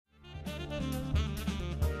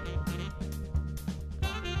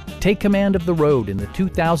Take command of the road in the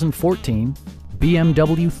 2014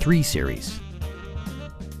 BMW 3 Series.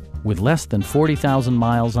 With less than 40,000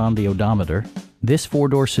 miles on the odometer, this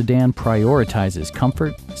four-door sedan prioritizes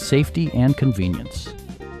comfort, safety, and convenience.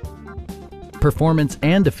 Performance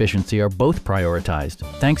and efficiency are both prioritized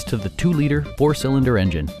thanks to the 2-liter 4-cylinder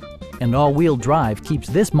engine, and all-wheel drive keeps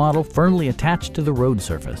this model firmly attached to the road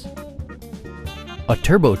surface. A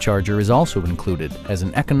turbocharger is also included as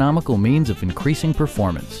an economical means of increasing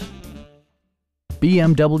performance.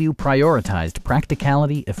 BMW prioritized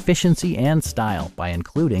practicality, efficiency, and style by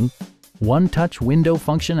including one-touch window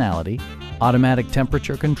functionality, automatic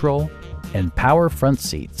temperature control, and power front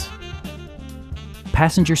seats.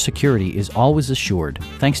 Passenger security is always assured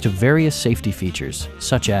thanks to various safety features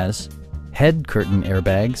such as head curtain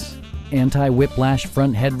airbags, anti-whiplash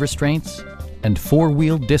front head restraints, and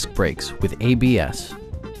 4-wheel disc brakes with ABS.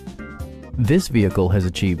 This vehicle has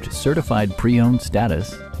achieved certified pre-owned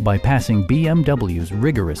status by passing BMW's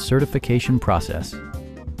rigorous certification process.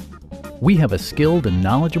 We have a skilled and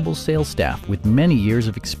knowledgeable sales staff with many years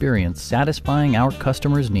of experience satisfying our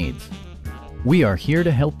customers' needs. We are here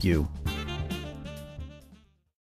to help you.